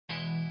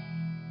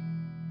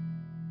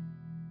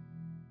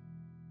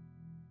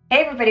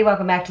Hey everybody,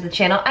 welcome back to the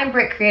channel. I'm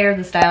Britt, creator of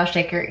The Style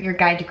Shaker, your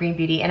guide to green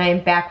beauty, and I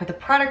am back with a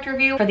product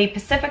review for the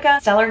Pacifica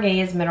Stellar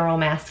Gaze Mineral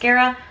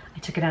Mascara. I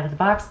took it out of the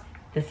box.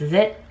 This is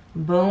it.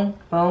 Boom,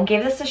 boom.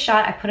 Gave this a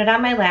shot. I put it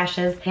on my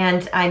lashes,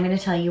 and I'm gonna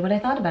tell you what I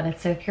thought about it.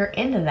 So if you're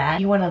into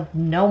that, you wanna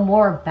know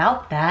more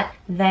about that,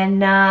 then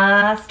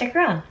stick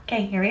around.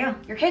 Okay, here we go.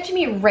 You're catching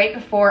me right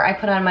before I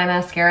put on my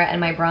mascara and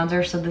my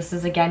bronzer, so this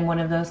is again one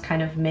of those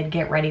kind of mid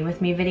get ready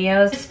with me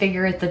videos. Just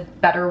figure it's a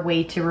better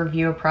way to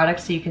review a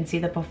product so you can see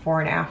the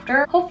before and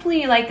after.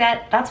 Hopefully you like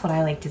that. That's what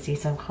I like to see,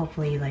 so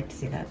hopefully you like to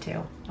see that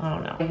too. I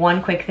don't know.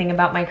 One quick thing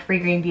about my free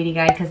green beauty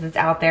guide, because it's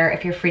out there.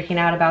 If you're freaking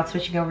out about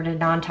switching over to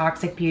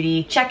non-toxic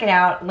beauty, check it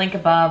out. Link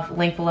above,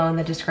 link below in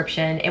the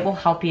description. It will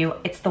help you.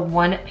 It's the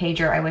one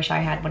pager I wish I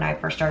had when I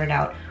first started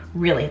out.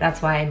 Really,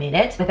 that's why I made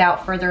it.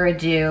 Without further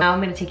ado, now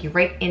I'm gonna take you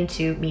right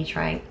into me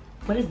trying.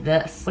 What is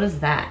this? What is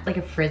that? Like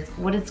a frizz?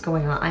 What is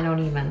going on? I don't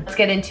even. Let's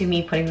get into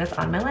me putting this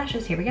on my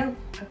lashes. Here we go.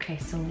 Okay,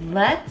 so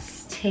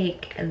let's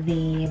take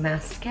the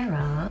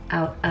mascara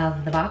out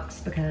of the box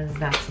because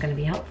that's gonna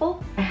be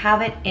helpful. I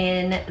have it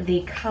in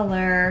the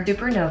color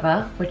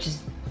Supernova, which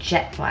is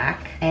jet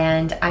black,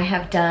 and I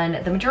have done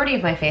the majority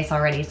of my face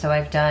already, so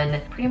I've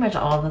done pretty much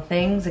all the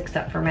things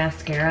except for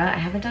mascara. I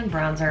haven't done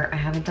bronzer. I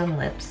haven't done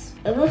lips.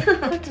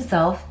 Note to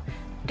self,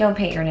 don't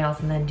paint your nails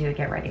and then do a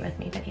get ready with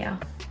me video.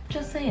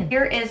 Just saying.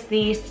 Here is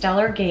the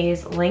Stellar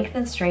Gaze Length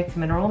and Strength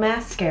Mineral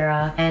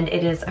Mascara, and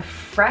it is a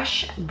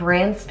fresh,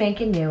 brand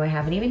spanking new. I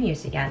haven't even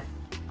used it yet.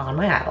 On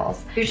my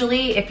eyeballs.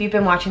 Usually, if you've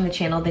been watching the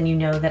channel, then you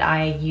know that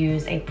I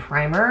use a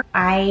primer.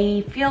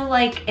 I feel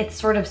like it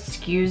sort of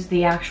skews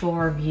the actual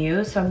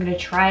review, so I'm gonna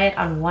try it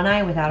on one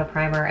eye without a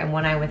primer and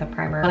one eye with a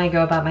primer. When I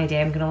go about my day,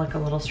 I'm gonna look a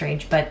little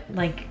strange, but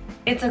like,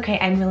 it's okay.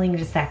 I'm willing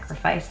to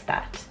sacrifice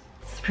that.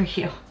 It's for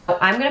you. So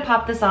I'm gonna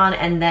pop this on,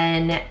 and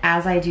then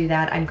as I do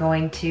that, I'm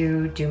going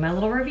to do my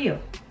little review.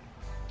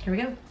 Here we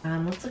go.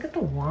 Let's look at the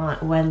wand.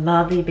 Oh, I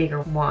love the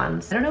bigger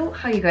wands. I don't know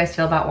how you guys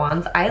feel about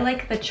wands. I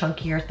like the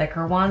chunkier,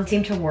 thicker wands.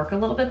 Seem to work a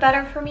little bit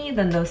better for me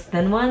than those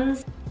thin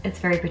ones. It's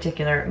very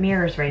particular.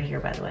 Mirror's right here,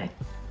 by the way.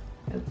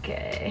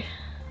 Okay.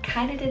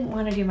 Kind of didn't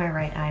want to do my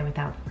right eye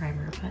without the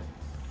primer,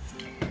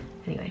 but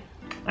anyway.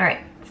 All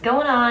right, it's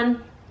going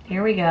on.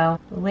 Here we go.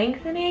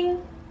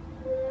 Lengthening.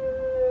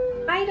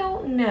 I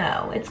don't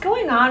know. It's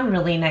going on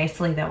really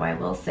nicely though, I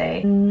will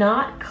say.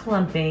 Not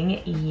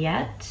clumping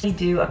yet. I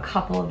do a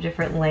couple of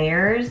different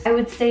layers. I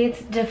would say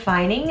it's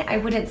defining. I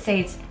wouldn't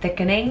say it's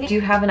thickening. I do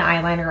have an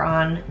eyeliner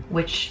on,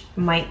 which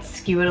might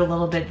skew it a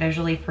little bit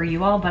visually for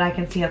you all, but I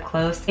can see up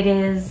close. It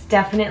is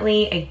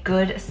definitely a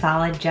good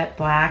solid jet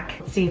black.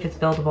 Let's see if it's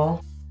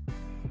buildable.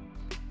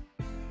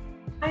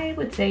 I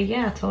would say,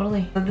 yeah,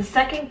 totally. So the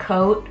second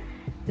coat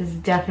is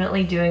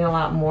definitely doing a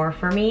lot more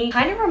for me.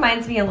 Kind of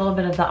reminds me a little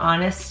bit of the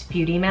Honest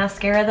Beauty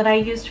mascara that I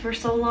used for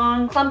so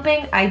long.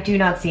 Clumping, I do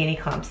not see any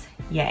clumps.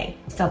 Yay.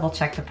 Let's double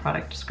check the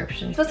product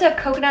description. It's supposed to have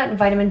coconut and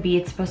vitamin B.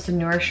 It's supposed to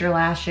nourish your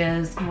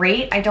lashes.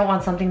 Great. I don't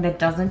want something that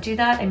doesn't do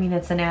that. I mean,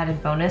 it's an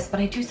added bonus, but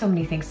I do so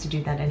many things to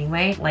do that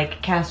anyway,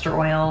 like castor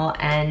oil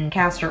and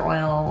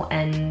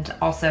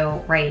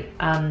also, right,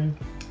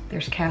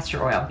 there's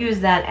castor oil. Use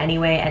that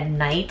anyway at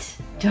night.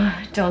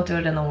 Don't do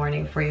it in the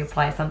morning before you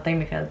apply something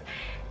because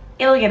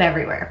it'll get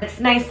everywhere. It's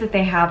nice that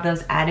they have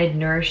those added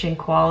nourishing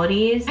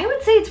qualities. I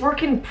would say it's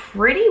working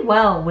pretty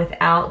well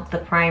without the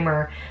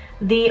primer.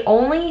 The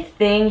only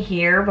thing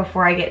here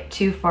before I get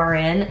too far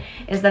in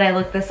is that I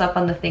looked this up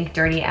on the Think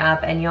Dirty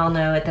app, and y'all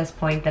know at this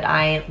point that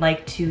I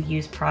like to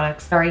use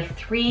products that are a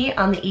 3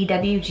 on the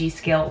EWG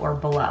scale or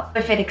below.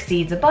 If it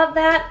exceeds above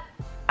that,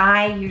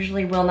 I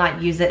usually will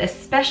not use it,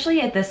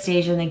 especially at this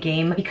stage in the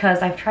game,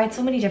 because I've tried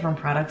so many different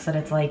products that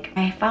it's like,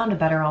 I found a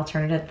better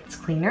alternative that's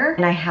cleaner.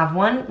 And I have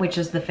one, which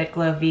is the Fit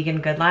Glow Vegan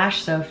Good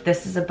Lash. So if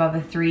this is above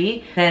a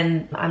 3,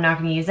 then I'm not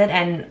gonna use it.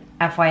 And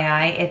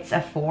FYI, it's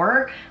a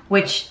 4,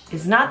 which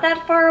is not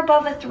that far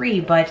above a 3,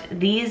 but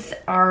these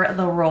are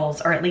the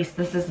rules, or at least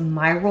this is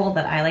my rule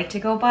that I like to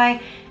go by.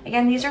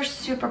 Again, these are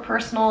super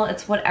personal.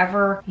 It's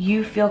whatever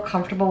you feel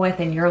comfortable with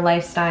in your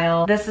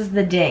lifestyle. This is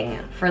the ding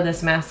for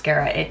this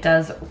mascara. It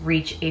does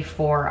reach a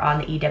 4 on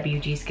the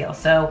EWG scale.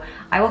 So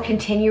I will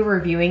continue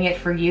reviewing it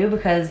for you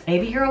because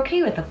maybe you're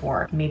okay with the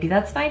 4. Maybe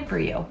that's fine for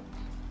you.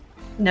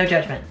 No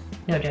judgment.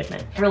 No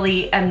judgment. I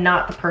really am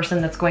not the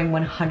person that's going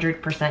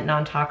 100%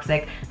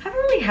 non-toxic. I haven't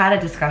really had a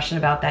discussion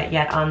about that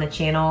yet on the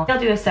channel. I'll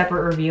do a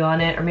separate review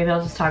on it, or maybe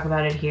I'll just talk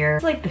about it here.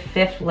 It's like the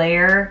 5th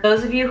layer.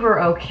 Those of you who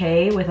are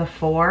okay with a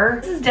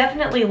 4, this is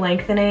definitely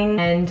lengthening,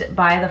 and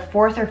by the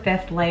 4th or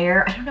 5th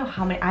layer, I don't know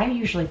how many, I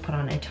usually put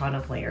on a ton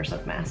of layers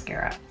of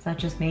mascara. Is that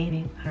just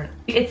me? I don't know.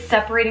 It's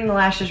separating the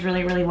lashes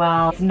really, really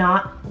well. It's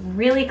not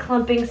really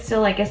clumping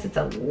still. I guess it's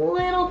a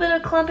little bit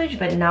of clumpage,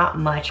 but not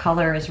much.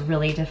 Color is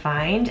really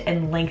defined,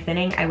 and lengthening,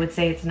 I would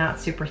say it's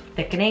not super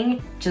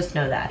thickening. Just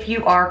know that. If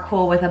you are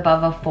cool with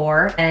above a 4,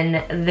 4,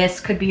 and this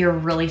could be a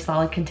really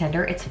solid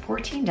contender. It's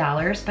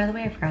 $14, by the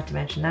way, I forgot to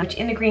mention that, which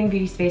in the green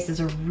beauty space is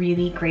a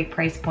really great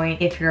price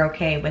point if you're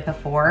okay with a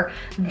 4.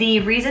 The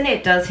reason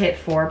it does hit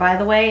 4, by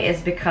the way,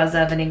 is because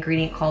of an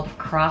ingredient called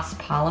cross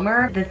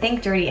polymer. The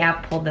Think Dirty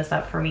app pulled this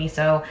up for me,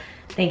 so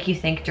thank you,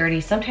 Think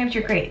Dirty. Sometimes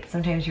you're great,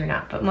 sometimes you're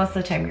not, but most of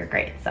the time you're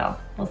great, so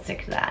we'll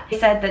stick to that. They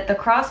said that the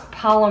cross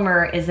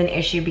polymer is an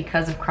issue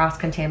because of cross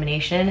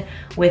contamination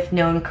with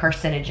known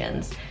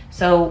carcinogens.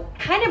 So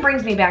kind of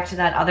brings me back to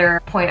that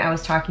other point I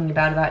was talking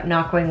about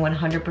not going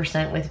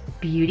 100% with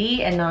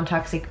beauty and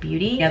non-toxic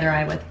beauty. The other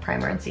eye with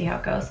primer and see how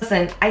it goes.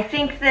 Listen, I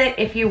think that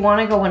if you want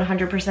to go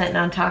 100%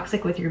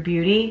 non-toxic with your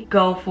beauty,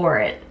 go for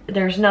it.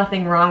 There's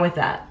nothing wrong with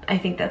that. I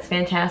think that's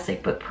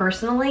fantastic, but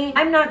personally,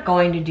 I'm not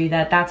going to do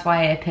that. That's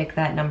why I picked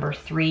that number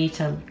 3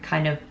 to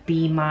kind of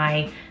be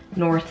my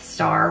North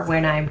Star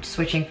when I'm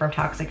switching from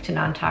toxic to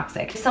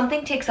non-toxic. If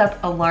something takes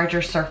up a larger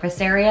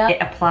surface area,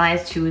 it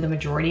applies to the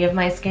majority of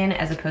my skin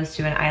as opposed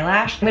to an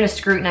eyelash. I'm gonna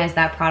scrutinize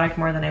that product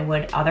more than I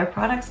would other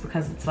products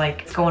because it's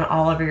like, it's going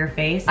all over your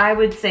face. I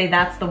would say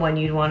that's the one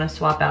you'd wanna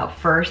swap out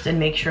first and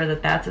make sure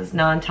that that's as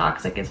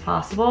non-toxic as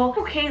possible.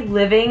 Okay,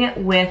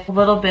 living with a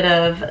little bit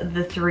of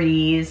the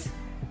 3s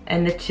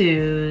and the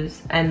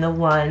 2s and the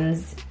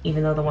 1s,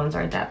 even though the 1s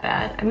aren't that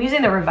bad. I'm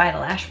using the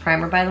Revitalash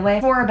primer, by the way.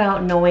 It's more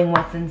about knowing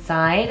what's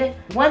inside.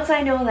 Once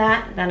I know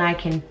that, then I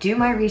can do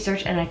my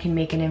research and I can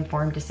make an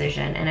informed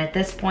decision. And at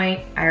this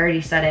point, I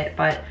already said it,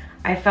 but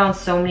I found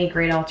so many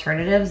great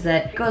alternatives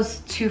that it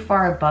goes too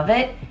far above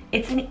it.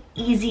 It's an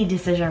easy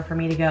decision for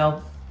me to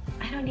go,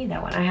 I don't need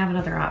that one, I have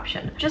another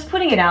option. Just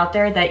putting it out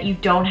there that you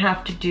don't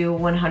have to do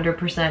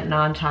 100%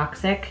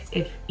 non-toxic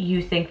if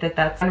you think that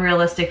that's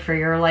unrealistic for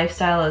your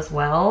lifestyle as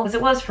well, as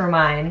it was for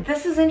mine.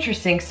 This is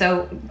interesting.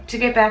 So to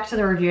get back to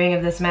the reviewing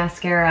of this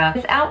mascara,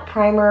 without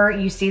primer,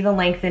 you see the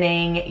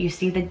lengthening, you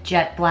see the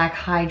jet black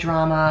high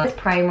drama. With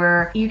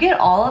primer, you get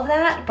all of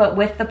that, but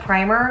with the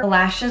primer, the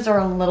lashes are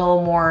a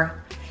little more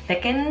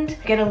thickened,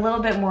 get a little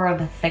bit more of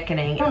a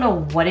thickening. I don't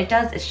know what it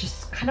does, it's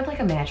just kind of like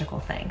a magical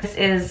thing. This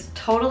is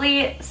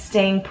totally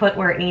staying put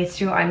where it needs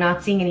to. I'm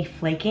not seeing any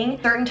flaking.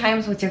 Certain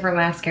times with different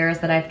mascaras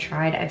that I've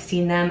tried, I've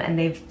seen them and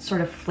they've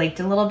sort of flaked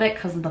a little bit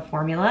because of the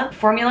formula. The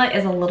formula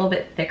is a little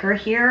bit thicker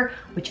here,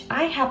 which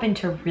I happen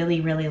to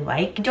really, really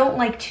like. I don't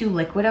like too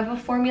liquid of a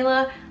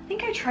formula. I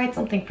think I tried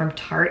something from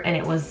Tarte and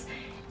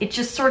it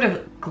just sort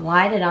of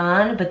glided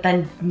on, but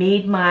then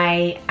made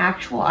my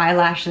actual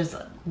eyelashes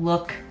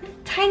look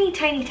tiny,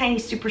 tiny, tiny,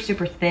 super,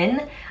 super thin.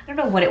 I don't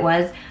know what it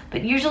was,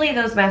 but usually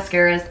those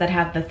mascaras that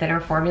have the thinner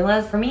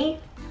formulas, for me,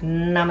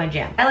 not my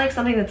jam. I like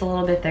something that's a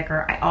little bit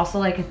thicker. I also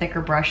like a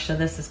thicker brush, so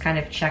this is kind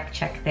of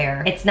check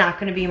there. It's not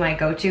gonna be my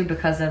go-to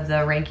because of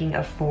the ranking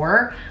of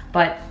 4,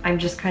 but I'm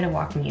just kind of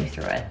walking you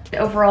through it.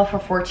 Overall, for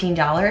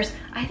 $14,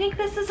 I think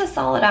this is a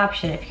solid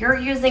option. If you're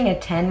using a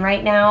 10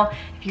 right now,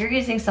 if you're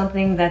using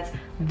something that's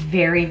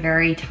very,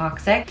 very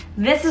toxic,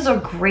 this is a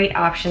great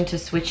option to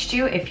switch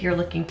to if you're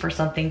looking for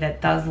something that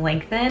does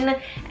lengthen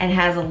and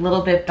has a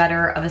little bit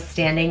better of a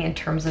standing in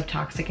terms of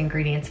toxic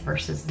ingredients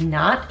versus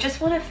not. Just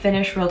want to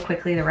finish real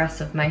quickly the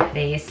rest of my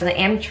face. I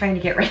am trying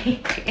to get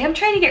ready. I am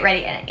trying to get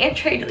ready and I am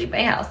trying to leave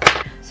my house.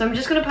 So I'm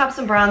just gonna pop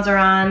some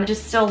bronzer on,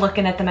 just still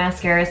looking at the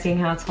mascara, seeing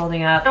how it's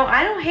holding up. No,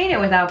 I don't hate it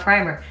without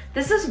primer.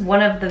 This is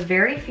one of the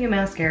very few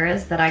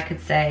mascaras that I could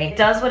say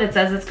does what it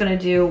says it's gonna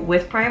do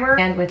with primer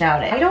and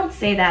without it. I don't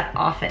say that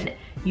often.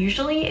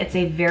 Usually it's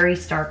a very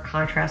stark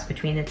contrast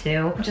between the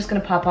two. I'm just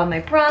gonna pop on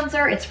my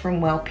bronzer. It's from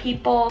Well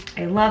People.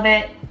 I love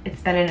it.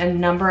 It's been in a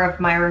number of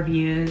my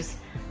reviews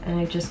and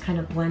I just kind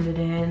of blend it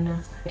in.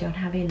 I don't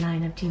have a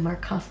line of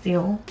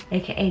demarcation,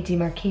 AKA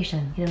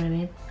demarcation, you know what I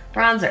mean?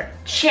 Bronzer,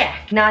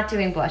 check. Not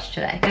doing blush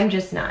today. I'm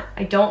just not.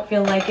 I don't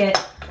feel like it.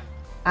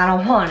 I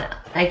don't wanna.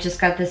 I just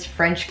got this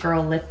French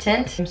Girl lip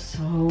tint. I'm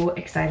so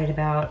excited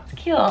about.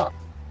 It's cute.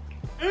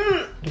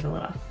 Give it a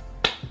little.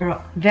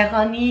 Girl,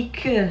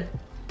 Véronique.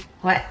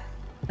 What?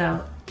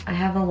 So, I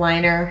have a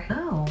liner.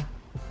 Oh,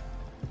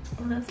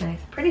 that's nice.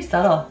 Pretty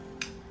subtle.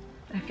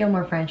 I feel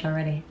more French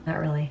already. Not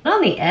really. On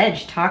the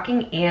edge,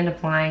 talking and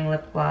applying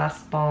lip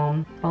gloss,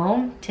 balm.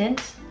 Balm,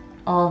 tint,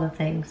 all the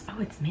things. Oh,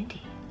 it's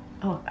minty.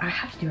 Oh, I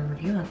have to do a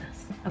review on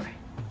this. Okay,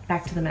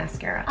 back to the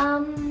mascara.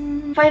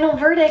 Final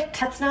verdict,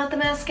 that's not the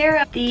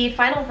mascara. The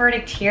final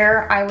verdict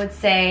here, I would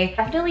say,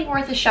 definitely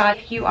worth a shot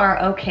if you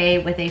are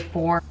okay with a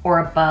 4 or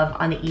above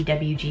on the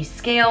EWG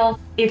scale.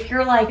 If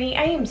you're like me,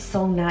 I am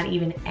so not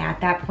even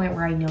at that point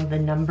where I know the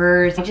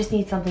numbers. I just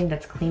need something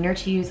that's cleaner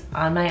to use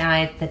on my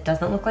eyes, that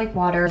doesn't look like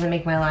water, doesn't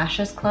make my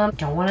lashes clump,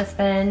 don't want to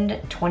spend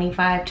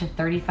 $25 to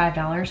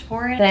 $35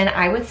 for it, then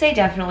I would say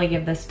definitely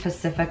give this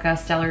Pacifica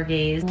Stellar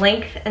Gaze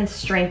Length and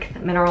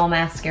Strength Mineral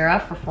Mascara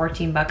for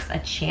 14 bucks a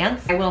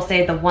chance. I will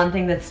say the one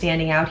thing that's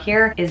standing out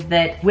here is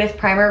that with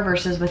primer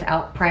versus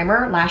without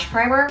primer, lash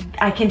primer,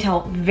 I can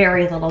tell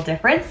very little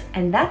difference,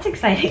 and that's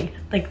exciting.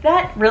 Like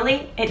that,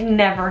 really, it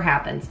never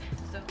happens.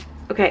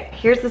 Okay,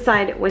 here's the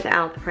side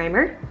without the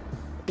primer.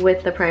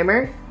 With the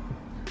primer,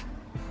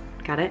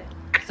 got it.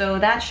 So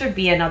that should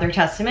be another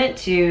testament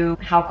to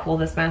how cool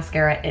this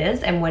mascara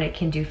is and what it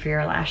can do for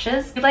your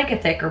lashes. You like a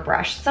thicker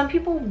brush. Some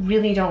people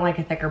really don't like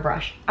a thicker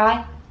brush.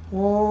 I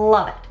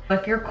love it.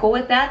 If you're cool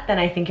with that, then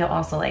I think you'll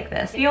also like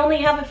this. If you only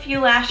have a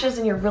few lashes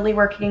and you're really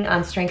working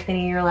on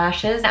strengthening your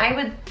lashes, I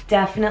would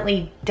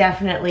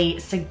definitely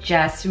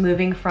suggest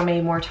moving from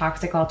a more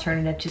toxic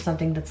alternative to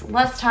something that's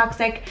less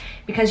toxic,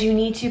 because you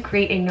need to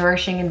create a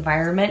nourishing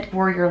environment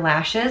for your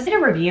lashes. I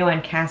did a review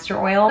on castor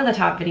oil, one of the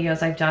top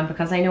videos I've done,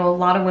 because I know a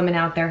lot of women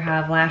out there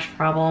have lash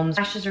problems.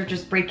 Lashes are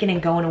just breaking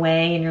and going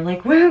away and you're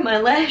like, where did my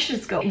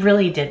lashes go? It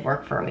really did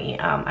work for me.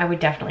 I would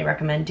definitely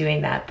recommend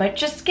doing that, but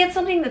just get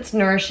something that's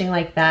nourishing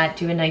like that,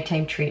 do a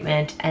nighttime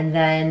treatment, and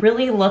then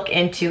really look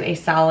into a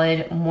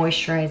solid,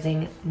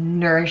 moisturizing,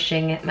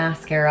 nourishing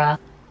mascara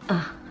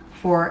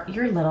for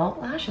your little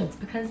lashes,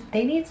 because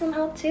they need some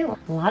help too.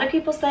 A lot of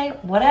people say,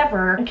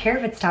 whatever, I don't care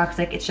if it's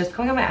toxic, it's just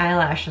going on my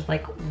eyelashes.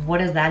 Like, what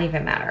does that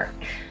even matter?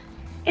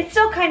 It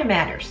still kind of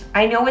matters.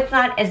 I know it's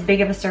not as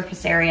big of a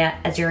surface area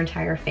as your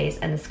entire face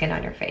and the skin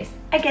on your face.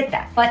 I get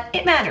that, but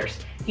it matters.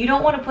 You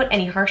don't want to put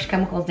any harsh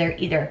chemicals there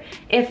either,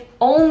 if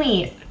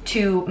only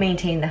to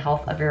maintain the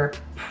health of your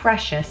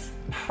precious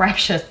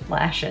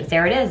lashes.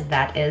 There it is.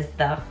 That is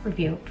the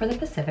review for the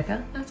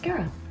Pacifica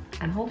mascara.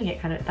 I'm holding it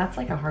kind of, that's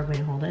like a hard way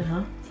to hold it,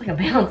 huh? It's like a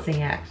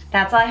balancing act.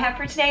 That's all I have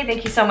for today.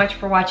 Thank you so much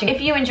for watching.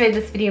 If you enjoyed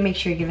this video, make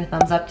sure you give a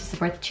thumbs up to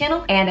support the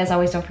channel. And as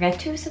always, don't forget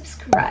to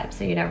subscribe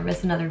so you never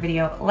miss another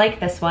video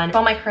like this one. For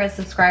all my current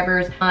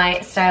subscribers,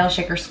 my Style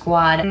Shaker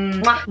squad,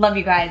 mwah, love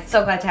you guys.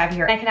 So glad to have you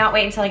here. I cannot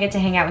wait until I get to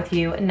hang out with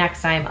you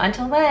next time.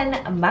 Until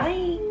then,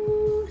 bye.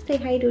 Say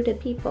hi to the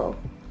people.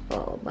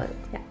 Oh, but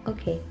yeah,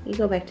 okay, you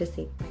go back to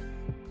sleep.